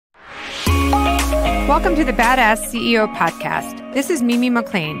Welcome to the Badass CEO podcast. This is Mimi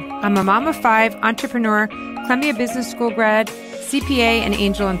McLean. I'm a mom of 5, entrepreneur, Columbia Business School grad, CPA, and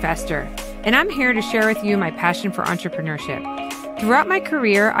angel investor. And I'm here to share with you my passion for entrepreneurship. Throughout my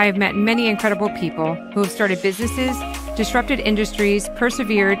career, I have met many incredible people who have started businesses, disrupted industries,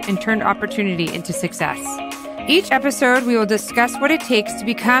 persevered, and turned opportunity into success. Each episode, we will discuss what it takes to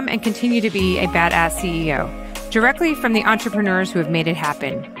become and continue to be a badass CEO, directly from the entrepreneurs who have made it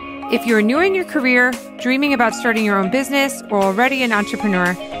happen. If you're new in your career, dreaming about starting your own business, or already an entrepreneur,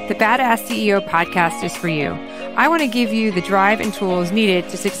 the Badass CEO podcast is for you. I want to give you the drive and tools needed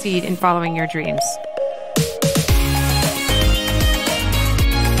to succeed in following your dreams.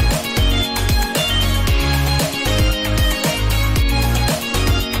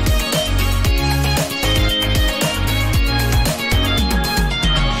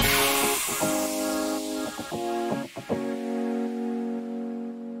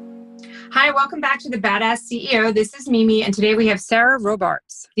 Hi, welcome back to the Badass CEO. This is Mimi, and today we have Sarah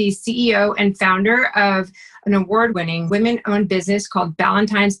Robarts, the CEO and founder of an award-winning women-owned business called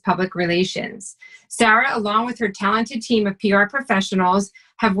Ballantines Public Relations. Sarah, along with her talented team of PR professionals,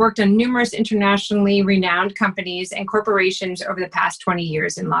 have worked on numerous internationally renowned companies and corporations over the past 20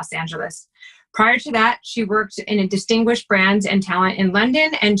 years in Los Angeles. Prior to that, she worked in distinguished brands and talent in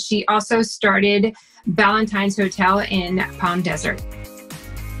London, and she also started Ballantines Hotel in Palm Desert.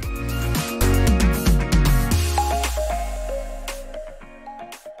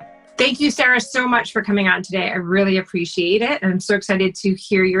 Thank you, Sarah, so much for coming on today. I really appreciate it. And I'm so excited to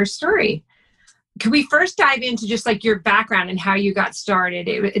hear your story. Can we first dive into just like your background and how you got started?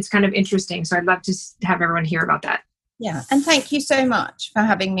 It's kind of interesting. So I'd love to have everyone hear about that. Yeah. And thank you so much for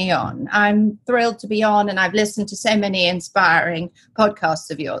having me on. I'm thrilled to be on, and I've listened to so many inspiring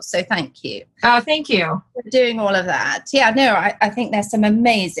podcasts of yours. So thank you. Oh, thank you for doing all of that. Yeah, no, I think there's some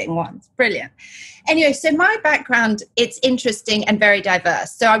amazing ones. Brilliant. Anyway, so my background, it's interesting and very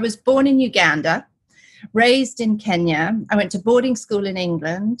diverse. So I was born in Uganda, raised in Kenya. I went to boarding school in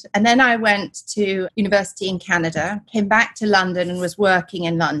England, and then I went to university in Canada, came back to London and was working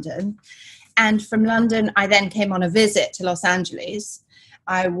in London. And from London, I then came on a visit to Los Angeles.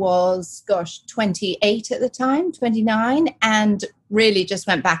 I was, 28 at the time, 29, and really just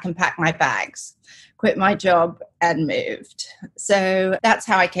went back and packed my bags, quit my job and moved. So that's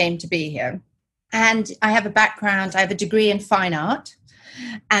how I came to be here. And I have a background, I have a degree in fine art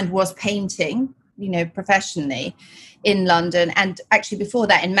and was painting, professionally in London. And actually before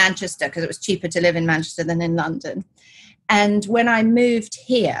that in Manchester, because it was cheaper to live in Manchester than in London. And when I moved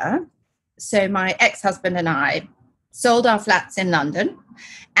here, so my ex-husband and I sold our flats in London,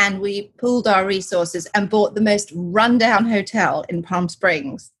 and we pooled our resources and bought the most rundown hotel in Palm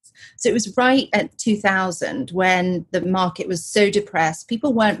Springs. So it was right at 2000 when the market was so depressed.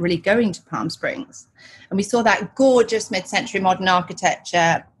 People weren't really going to Palm Springs. And we saw that gorgeous mid-century modern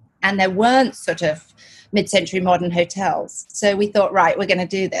architecture, and there weren't sort of mid-century modern hotels. So we thought, right, we're going to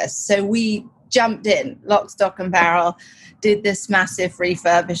do this. So we jumped in, lock, stock and barrel, did this massive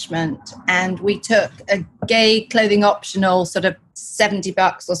refurbishment, and we took a gay clothing optional sort of $70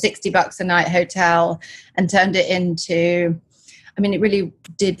 or $60 a night hotel and turned it into, it really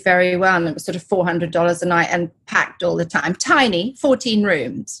did very well. It was sort of $400 a night and packed all the time. Tiny, 14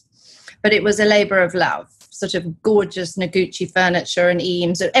 rooms, but it was a labor of love. Sort of gorgeous Noguchi furniture and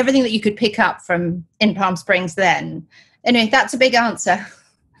Eames, everything that you could pick up from in Palm Springs then. Anyway, that's a big answer.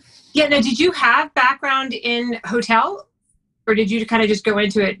 Yeah. Now, did you have background in hotel, or did you kind of just go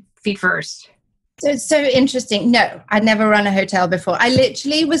into it feet first? So it's so interesting. No, I'd never run a hotel before. I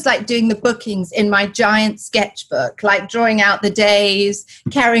literally was like doing the bookings in my giant sketchbook, like drawing out the days,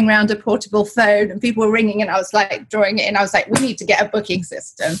 carrying around a portable phone, and people were ringing and I was like drawing it in. I was like, we need to get a booking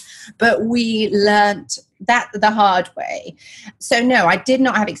system. But we learnt that the hard way. So no, I did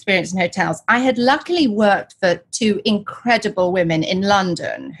not have experience in hotels. I had luckily worked for 2 incredible women in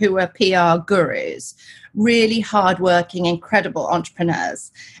London who were PR gurus, really hardworking, incredible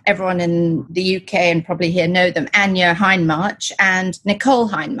entrepreneurs. Everyone in the UK and probably here know them, Anya Hindmarch and Nicole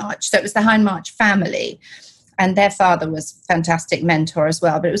Hindmarch. So it was the Hindmarch family. And their father was a fantastic mentor as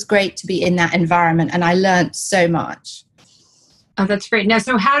well. But it was great to be in that environment, and I learned so much. Oh, that's great. Now,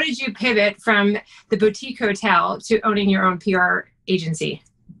 so how did you pivot from the boutique hotel to owning your own PR agency?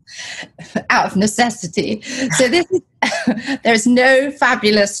 Out of necessity. So there's no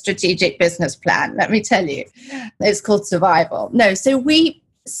fabulous strategic business plan, let me tell you. It's called survival. No, so we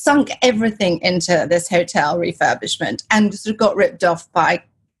sunk everything into this hotel refurbishment and sort of got ripped off by,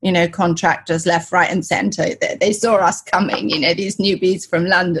 contractors left, right and center. They saw us coming, these newbies from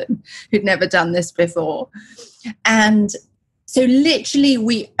London who'd never done this before. And So literally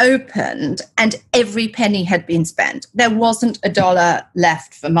we opened and every penny had been spent. There wasn't a dollar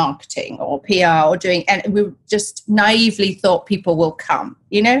left for marketing or PR or doing, and we just naively thought people will come,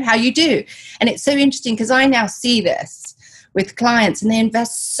 you know, how you do. And it's so interesting because I now see this with clients and they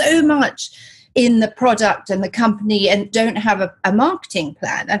invest so much in the product and the company and don't have a marketing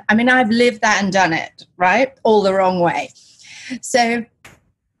plan. And I mean, I've lived that and done it, right? All the wrong way. So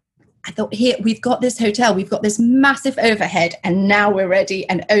I thought, here, we've got this hotel, we've got this massive overhead, and now we're ready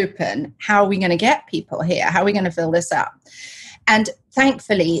and open. How are we going to get people here? How are we going to fill this up? And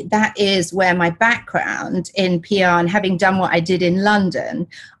thankfully, that is where my background in PR and having done what I did in London,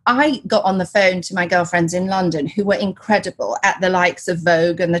 I got on the phone to my girlfriends in London who were incredible at the likes of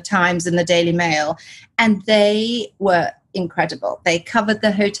Vogue and the Times and the Daily Mail. And they were incredible. They covered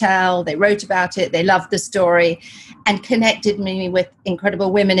the hotel, they wrote about it, they loved the story and connected me with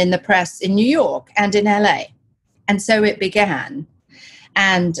incredible women in the press in New York and in LA. And so it began.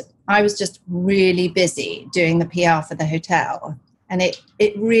 And I was just really busy doing the PR for the hotel. And it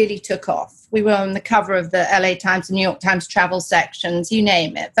really took off. We were on the cover of the LA Times and New York Times travel sections, you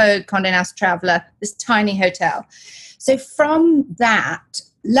name it, Vogue, Condé Nast Traveler, this tiny hotel. So from that,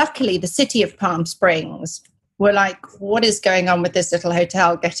 luckily the city of Palm Springs were like, what is going on with this little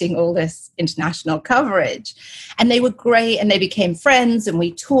hotel getting all this international coverage? And they were great and they became friends and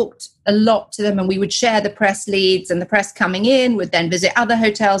we talked a lot to them and we would share the press leads and the press coming in would then visit other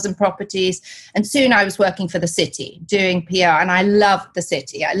hotels and properties. And soon I was working for the city doing PR and I loved the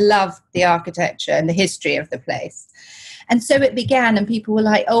city. I loved the architecture and the history of the place. And so it began and people were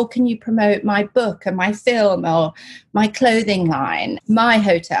like, oh, can you promote my book and my film or my clothing line, my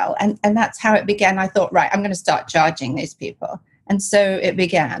hotel? And that's how it began. I thought, right, I'm going to start charging these people. And so it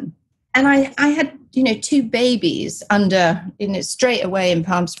began. And I had, 2 babies straight away in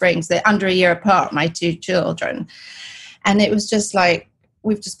Palm Springs. They're under a year apart, my 2 children. And it was just like,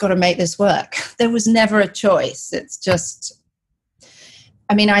 we've just got to make this work. There was never a choice. It's just...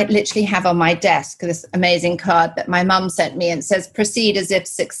 I literally have on my desk this amazing card that my mum sent me and says, proceed as if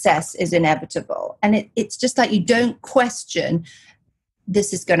success is inevitable. And it's just like you don't question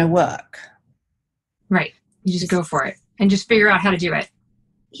this is going to work. Right. You just go for it and just figure out how to do it.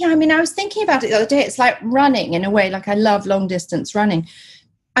 Yeah. I was thinking about it the other day. It's like running in a way, like I love long distance running.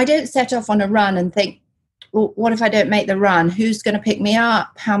 I don't set off on a run and think, well, what if I don't make the run? Who's going to pick me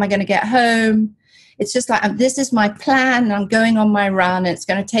up? How am I going to get home? It's just like, this is my plan. And I'm going on my run. And it's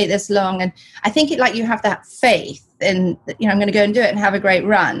going to take this long. And I think you have that faith in, I'm going to go and do it and have a great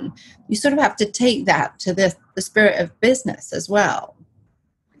run. You sort of have to take that to the spirit of business as well.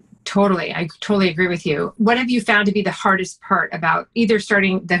 Totally. I totally agree with you. What have you found to be the hardest part about either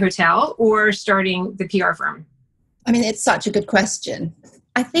starting the hotel or starting the PR firm? It's such a good question.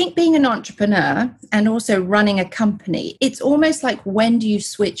 I think being an entrepreneur and also running a company, it's almost like, when do you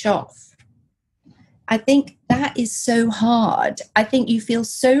switch off? I think that is so hard. I think I feel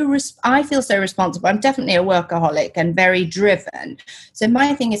so responsible. I'm definitely a workaholic and very driven. So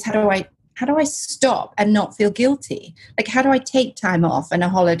my thing is, how do I stop and not feel guilty? Like, how do I take time off and a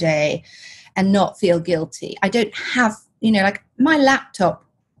holiday and not feel guilty? I don't have, my laptop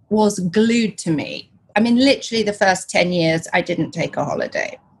was glued to me. Literally the first 10 years, I didn't take a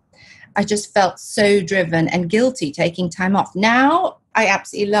holiday. I just felt so driven and guilty taking time off. Now, I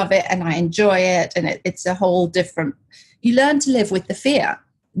absolutely love it and I enjoy it. And it's a whole different, you learn to live with the fear.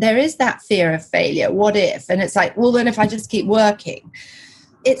 There is that fear of failure. What if? And it's like, well, then if I just keep working,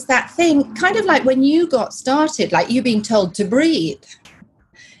 it's that thing kind of like when you got started, like you being told to breathe.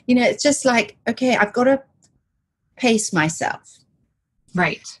 It's just like, okay, I've got to pace myself.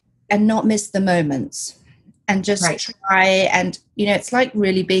 Right. And not miss the moments and just try. And, it's like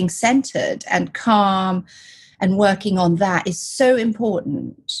really being centered and calm. And working on that is so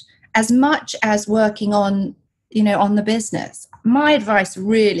important, as much as working on, on the business. My advice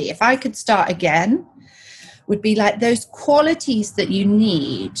really, if I could start again, would be like those qualities that you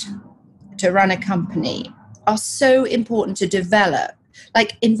need to run a company are so important to develop.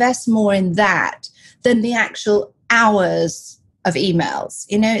 Like, invest more in that than the actual hours of emails.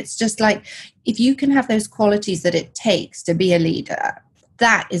 It's just like, if you can have those qualities that it takes to be a leader,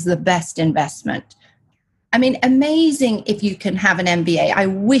 that is the best investment. Amazing if you can have an MBA. I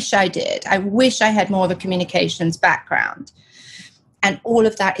wish I did. I wish I had more of a communications background. And all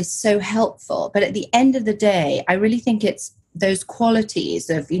of that is so helpful. But at the end of the day, I really think it's those qualities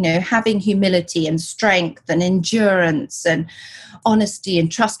of, having humility and strength and endurance and honesty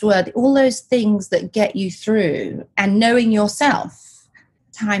and trustworthy, all those things that get you through, and knowing yourself.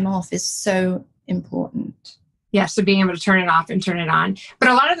 Time off is so important. Yeah, so being able to turn it off and turn it on. But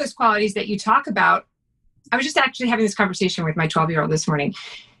a lot of those qualities that you talk about I was just actually having this conversation with my 12-year-old this morning.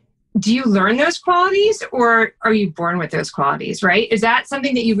 Do you learn those qualities or are you born with those qualities, right? Is that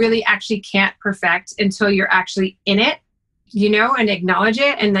something that you really actually can't perfect until you're actually in it, and acknowledge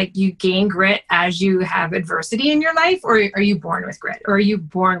it and like you gain grit as you have adversity in your life? Or are you born with grit? Or are you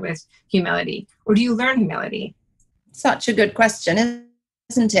born with humility? Or do you learn humility? Such a good question,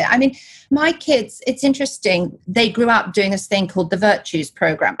 isn't it? I mean, my kids, it's interesting. They grew up doing this thing called the Virtues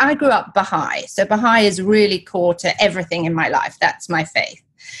Program. I grew up Baha'i. So Baha'i is really core to everything in my life. That's my faith.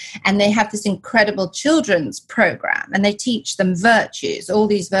 And they have this incredible children's program and they teach them virtues, all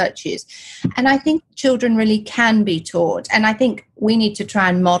these virtues. And I think children really can be taught. And I think we need to try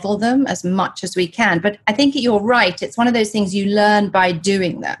and model them as much as we can. But I think you're right. It's one of those things you learn by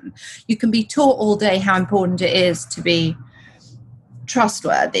doing them. You can be taught all day how important it is to be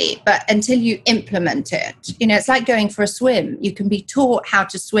trustworthy, but until you implement it, it's like going for a swim. You can be taught how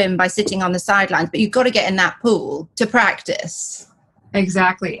to swim by sitting on the sidelines, but you've got to get in that pool to practice.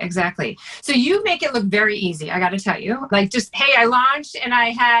 Exactly. So you make it look very easy. I got to tell you, like just, hey, I launched and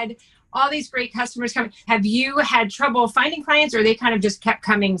I had all these great customers coming. Have you had trouble finding clients or they kind of just kept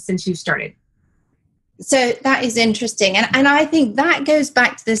coming since you started? So that is interesting. And I think that goes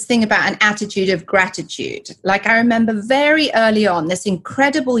back to this thing about an attitude of gratitude. Like I remember very early on, this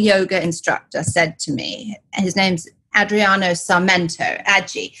incredible yoga instructor said to me, his name's Adriano Sarmento,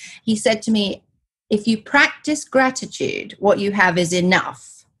 Adji. He said to me, if you practice gratitude, what you have is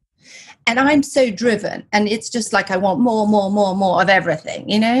enough. And I'm so driven. And it's just like I want more of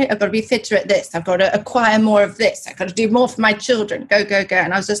everything. I've got to be fitter at this. I've got to acquire more of this. I've got to do more for my children. Go.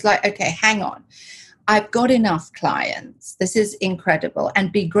 And I was just like, okay, hang on. I've got enough clients. This is incredible.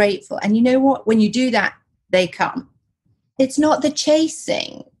 And be grateful. And you know what? When you do that, they come. It's not the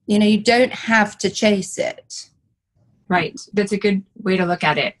chasing. You don't have to chase it. Right. That's a good way to look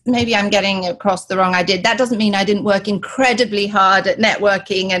at it. Maybe I'm getting across the wrong idea. That doesn't mean I didn't work incredibly hard at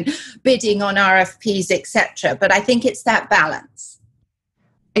networking and bidding on RFPs, etc. But I think it's that balance.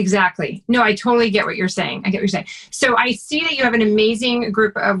 Exactly. No, I totally get what you're saying. I get what you're saying. So I see that you have an amazing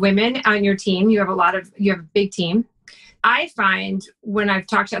group of women on your team. You have a big team. I find when I've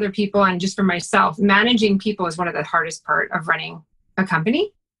talked to other people and just for myself, managing people is one of the hardest part of running a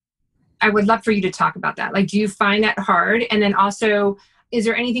company. I would love for you to talk about that. Like, do you find that hard? And then also, is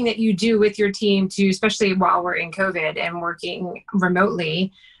there anything that you do with your team to, especially while we're in COVID and working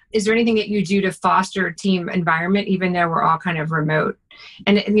remotely, is there anything that you do to foster a team environment, even though we're all kind of remote?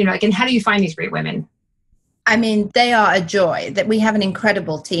 And and how do you find these great women? I mean, they are a joy. That we have an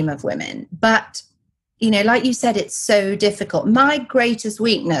incredible team of women. But, like you said, it's so difficult. My greatest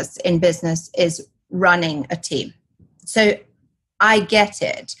weakness in business is running a team. So I get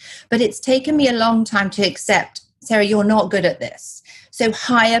it, but it's taken me a long time to accept, Sarah, you're not good at this. So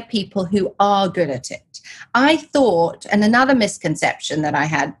hire people who are good at it. I thought, and another misconception that I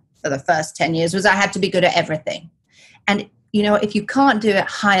had for the first 10 years was I had to be good at everything. And, if you can't do it,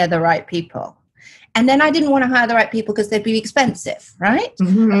 hire the right people. And then I didn't want to hire the right people because they'd be expensive, right?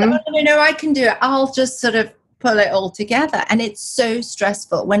 Mm-hmm. No, I can do it. I'll just sort of pull it all together. And it's so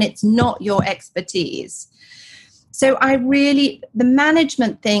stressful when it's not your expertise. So the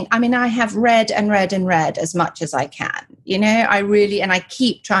management thing, I mean, I have read as much as I can, and I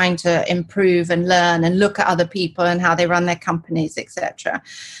keep trying to improve and learn and look at other people and how they run their companies, etc.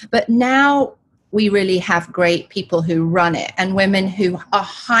 But now we really have great people who run it and women who are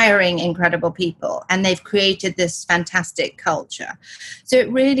hiring incredible people, and they've created this fantastic culture. So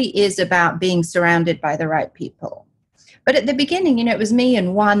it really is about being surrounded by the right people. But at the beginning, it was me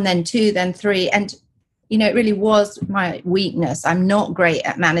and one, then two, then three, and it really was my weakness. I'm not great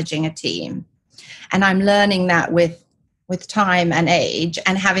at managing a team. And I'm learning that with time and age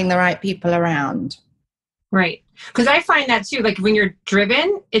and having the right people around. Right. Because I find that too, like when you're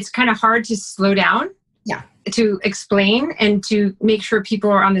driven, it's kind of hard to slow down. Yeah. To explain and to make sure people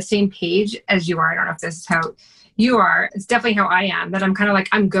are on the same page as you are. I don't know if this is how you are. It's definitely how I am, that I'm kind of like,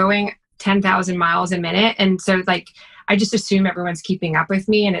 I'm going 10,000 miles a minute. And so like, I just assume everyone's keeping up with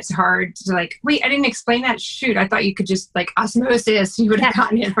me, and it's hard to like, wait, I didn't explain that. Shoot, I thought you could just like osmosis. You would have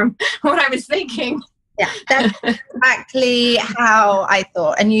gotten it from what I was thinking. Yeah, that's exactly how I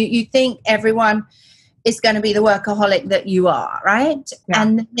thought. And you think everyone is going to be the workaholic that you are, right? Yeah.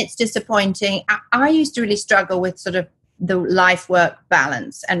 And it's disappointing. I used to really struggle with sort of the life-work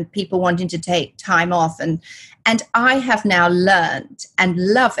balance and people wanting to take time off. And I have now learned and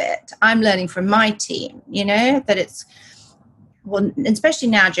love it. I'm learning from my team, that it's, well, especially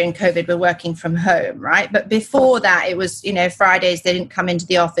now during COVID, we're working from home, right? But before that, it was, Fridays, they didn't come into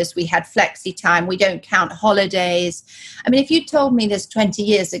the office. We had flexi time. We don't count holidays. I mean, if you told me this 20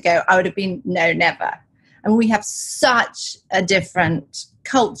 years ago, I would have been, no, never. And we have such a different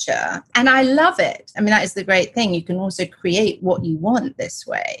culture. And I love it. I mean, that is the great thing. You can also create what you want this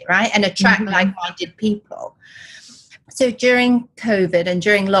way, right? And attract like-minded people. So during COVID and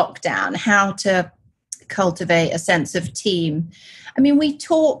during lockdown, how to cultivate a sense of team. I mean, we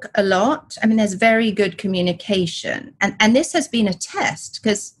talk a lot. I mean, there's very good communication. And this has been a test,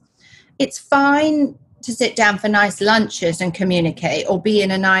 because it's fine to sit down for nice lunches and communicate, or be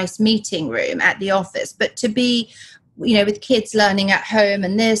in a nice meeting room at the office, but to be, with kids learning at home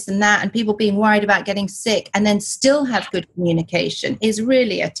and this and that, and people being worried about getting sick, and then still have good communication is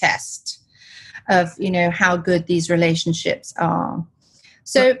really a test of, how good these relationships are.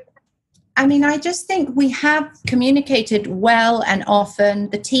 So, I mean, I just think we have communicated well and often.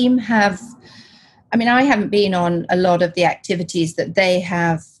 The team have, I mean, I haven't been on a lot of the activities that they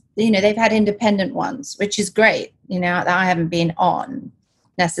have. They've had independent ones, which is great, that I haven't been on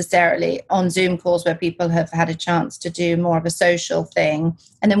necessarily on Zoom calls where people have had a chance to do more of a social thing.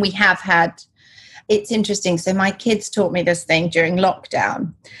 And then we have had, it's interesting. So my kids taught me this thing during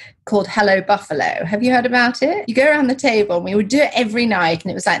lockdown called Hello Buffalo. Have you heard about it? You go around the table, and we would do it every night.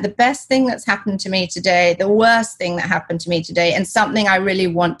 And it was like the best thing that's happened to me today, the worst thing that happened to me today, and something I really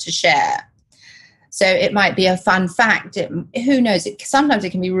want to share. So it might be a fun fact. Who knows? Sometimes it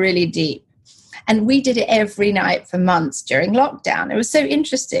can be really deep. And we did it every night for months during lockdown. It was so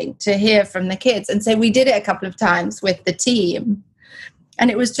interesting to hear from the kids. And so we did it a couple of times with the team. And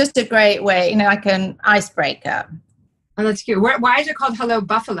it was just a great way, like an icebreaker. Oh, that's cute. Why is it called Hello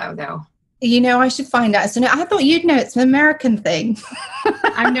Buffalo, though? I should find out. So I thought you'd know. It's an American thing.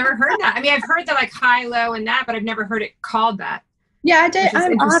 I've never heard that. I mean, I've heard the like high, low, and that, but I've never heard it called that. Yeah, I don't.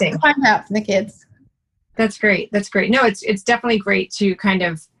 I'll have to find out from the kids. That's great. That's great. No, it's definitely great to kind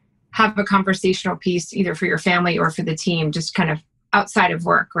of have a conversational piece, either for your family or for the team, just kind of outside of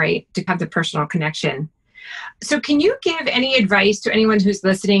work, right? To have the personal connection. So can you give any advice to anyone who's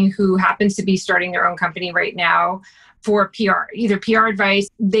listening who happens to be starting their own company right now for PR, either PR advice?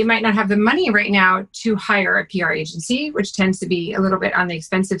 They might not have the money right now to hire a PR agency, which tends to be a little bit on the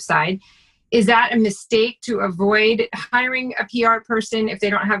expensive side. Is that a mistake to avoid hiring a PR person if they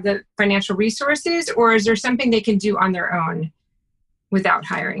don't have the financial resources, or is there something they can do on their own without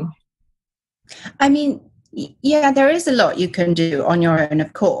hiring? I mean, yeah, there is a lot you can do on your own,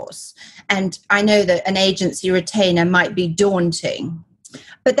 of course. And I know that an agency retainer might be daunting,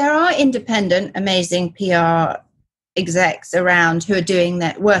 but there are independent, amazing PR execs around who are doing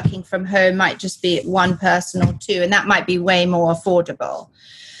that. Working from home might just be one person or two, and that might be way more affordable.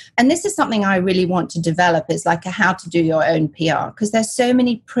 And this is something I really want to develop, is like a how to do your own PR, because there's so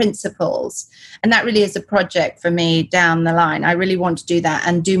many principles. And that really is a project for me down the line. I really want to do that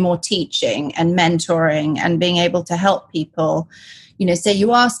and do more teaching and mentoring and being able to help people. Say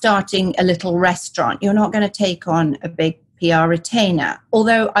you are starting a little restaurant, you're not going to take on a big PR retainer.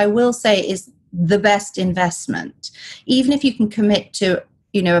 Although I will say is the best investment, even if you can commit to,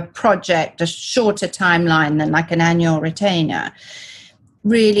 a project, a shorter timeline than like an annual retainer.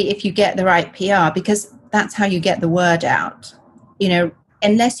 Really, if you get the right PR, because that's how you get the word out.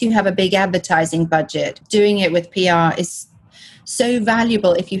 Unless you have a big advertising budget, doing it with PR is so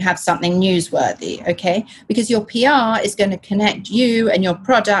valuable if you have something newsworthy, okay? Because your PR is going to connect you and your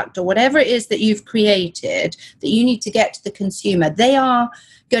product or whatever it is that you've created that you need to get to the consumer. They are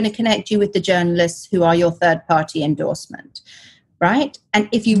going to connect you with the journalists who are your third-party endorsement, right? And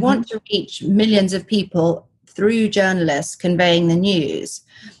if you want to reach millions of people through journalists conveying the news,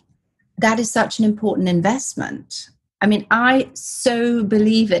 that is such an important investment. I mean, I so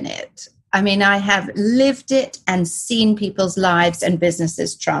believe in it. I mean, I have lived it and seen people's lives and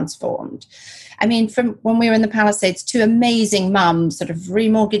businesses transformed. I mean, from when we were in the Palisades, two amazing mums sort of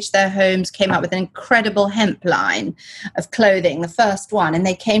remortgaged their homes, came up with an incredible hemp line of clothing, the first one. And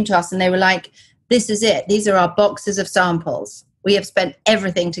they came to us and they were like, this is it. These are our boxes of samples. We have spent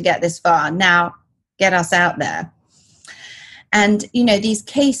everything to get this far. Now, get us out there. And, these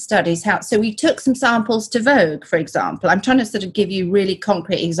case studies, so we took some samples to Vogue, for example. I'm trying to sort of give you really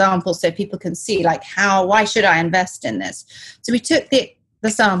concrete examples so people can see like why should I invest in this? So we took the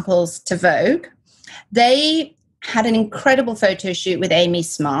samples to Vogue. They had an incredible photo shoot with Amy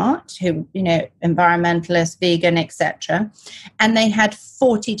Smart, who, environmentalist, vegan, etc. And they had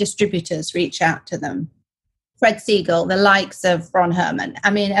 40 distributors reach out to them. Fred Siegel, the likes of Ron Herman. I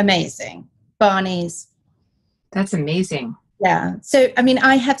mean, amazing. Barney's. That's amazing. Yeah. So, I mean,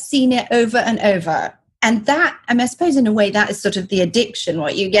 I have seen it over and over. And that, I suppose in a way, that is sort of the addiction,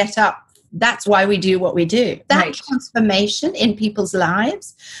 what you get up. That's why we do what we do. That right. Transformation in people's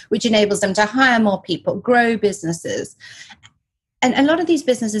lives, which enables them to hire more people, grow businesses. And a lot of these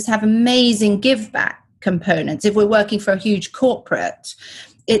businesses have amazing give back components. If we're working for a huge corporate,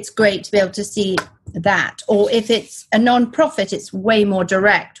 it's great to be able to see that. Or if it's a non-profit, it's way more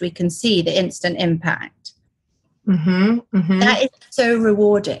direct. We can see the instant impact. That is so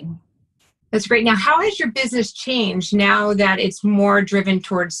rewarding. That's great. Now, how has your business changed now that it's more driven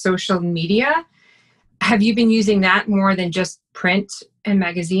towards social media? Have you been using that more than just print and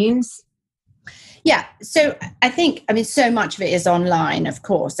magazines? Yeah. So I think, so much of it is online, of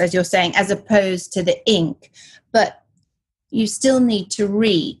course, as you're saying, as opposed to the ink. But you still need to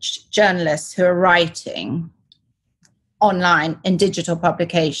reach journalists who are writing online in digital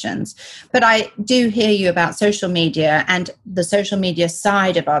publications. But I do hear you about social media, and the social media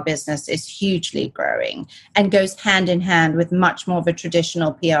side of our business is hugely growing and goes hand in hand with much more of a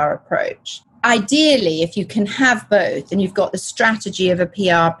traditional PR approach. Ideally, if you can have both and you've got the strategy of a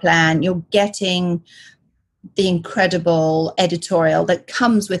PR plan, you're getting the incredible editorial that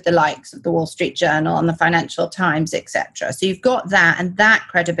comes with the likes of the Wall Street Journal and the Financial Times, etc. So you've got that and that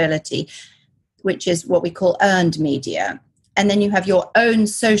credibility, which is what we call earned media. And then you have your own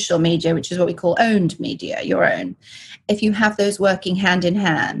social media, which is what we call owned media, your own. If you have those working hand in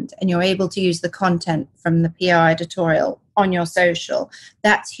hand and you're able to use the content from the PR editorial on your social,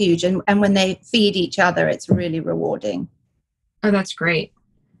 that's huge. And when they feed each other, it's really rewarding. Oh, that's great.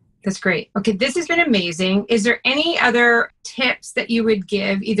 That's great. Okay, this has been amazing. Is there any other tips that you would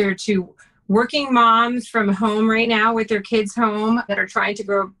give either to working moms from home right now with their kids home that are trying to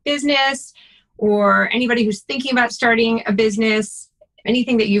grow a business, or anybody who's thinking about starting a business,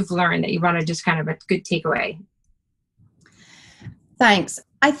 anything that you've learned that you want to just kind of a good takeaway? Thanks.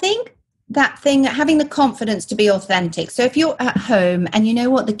 I think that thing, having the confidence to be authentic. So if you're at home and you know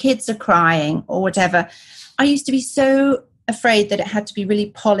what, the kids are crying or whatever, I used to be so afraid that it had to be really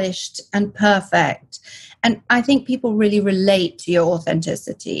polished and perfect. And I think people really relate to your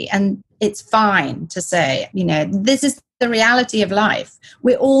authenticity. And it's fine to say, this is the reality of life.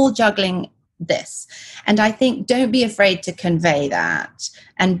 We're all juggling this. And I think don't be afraid to convey that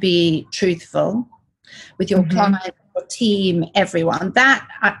and be truthful with your client, your team, everyone. That,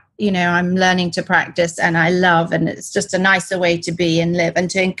 I'm learning to practice and I love, and it's just a nicer way to be and live and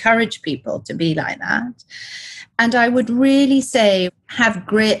to encourage people to be like that. And I would really say have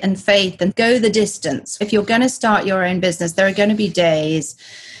grit and faith and go the distance. If you're going to start your own business, there are going to be days.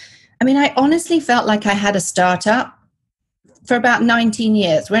 I honestly felt like I had a startup for about 19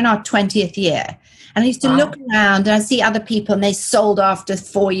 years. We're in our 20th year. And I used to look around and I see other people and they sold after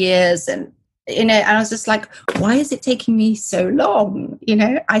 4 years. And, and I was just like, why is it taking me so long?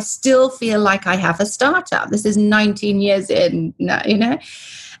 I still feel like I have a startup. This is 19 years in,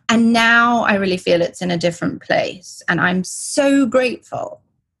 And now I really feel it's in a different place. And I'm so grateful.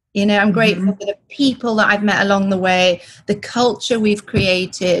 I'm grateful for the people that I've met along the way, the culture we've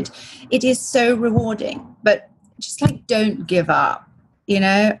created. It is so rewarding. But just don't give up.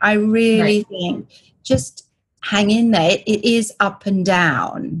 I really think just hang in there. It is up and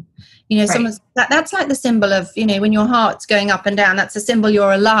down. That's like the symbol of, when your heart's going up and down, that's a symbol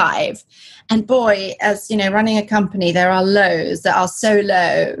you're alive. And boy, as running a company, there are lows that are so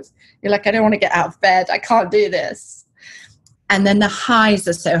low. You're like, I don't want to get out of bed. I can't do this. And then the highs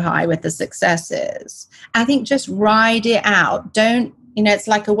are so high with the successes. I think just ride it out. Don't, it's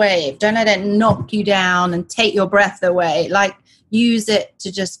like a wave. Don't let it knock you down and take your breath away. Use it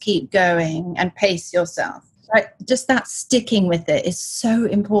to just keep going and pace yourself. Just that sticking with it is so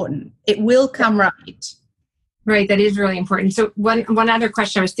important. It will come right. Right. That is really important. So one other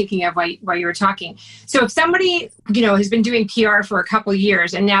question I was thinking of while you were talking. So if somebody, has been doing PR for a couple of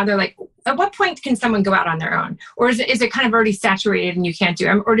years and now they're like, at what point can someone go out on their own? Or is it kind of already saturated and you can't do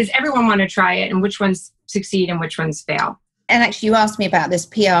it? Or does everyone want to try it, and which ones succeed and which ones fail? And actually, you asked me about this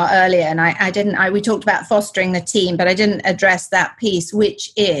PR earlier, and we talked about fostering the team, but I didn't address that piece,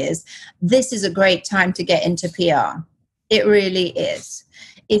 which is, this is a great time to get into PR. It really is.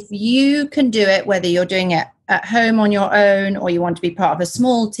 If you can do it, whether you're doing it at home on your own or you want to be part of a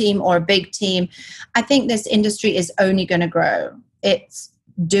small team or a big team, I think this industry is only going to grow. It's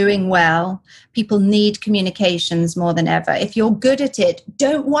doing well. People need communications more than ever. If you're good at it,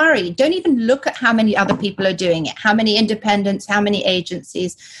 don't worry. Don't even look at how many other people are doing it, how many independents, how many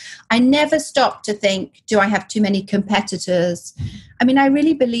agencies. I never stop to think, do I have too many competitors? I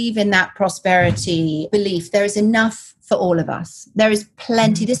really believe in that prosperity belief. There is enough for all of us. There is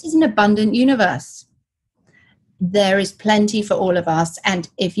plenty. This is an abundant universe. There is plenty for all of us. And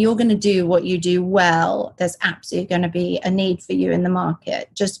if you're going to do what you do well, there's absolutely going to be a need for you in the market.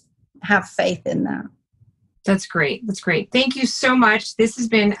 Just have faith in that. That's great. That's great. Thank you so much. This has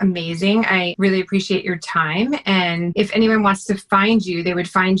been amazing. I really appreciate your time. And if anyone wants to find you, they would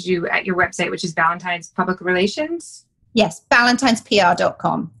find you at your website, which is Ballantines Public Relations. Yes,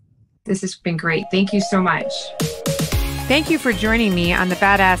 ballantinespr.com. This has been great. Thank you so much. Thank you for joining me on the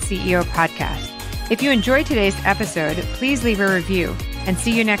Badass CEO podcast. If you enjoyed today's episode, please leave a review and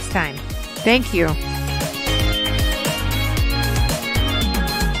see you next time. Thank you.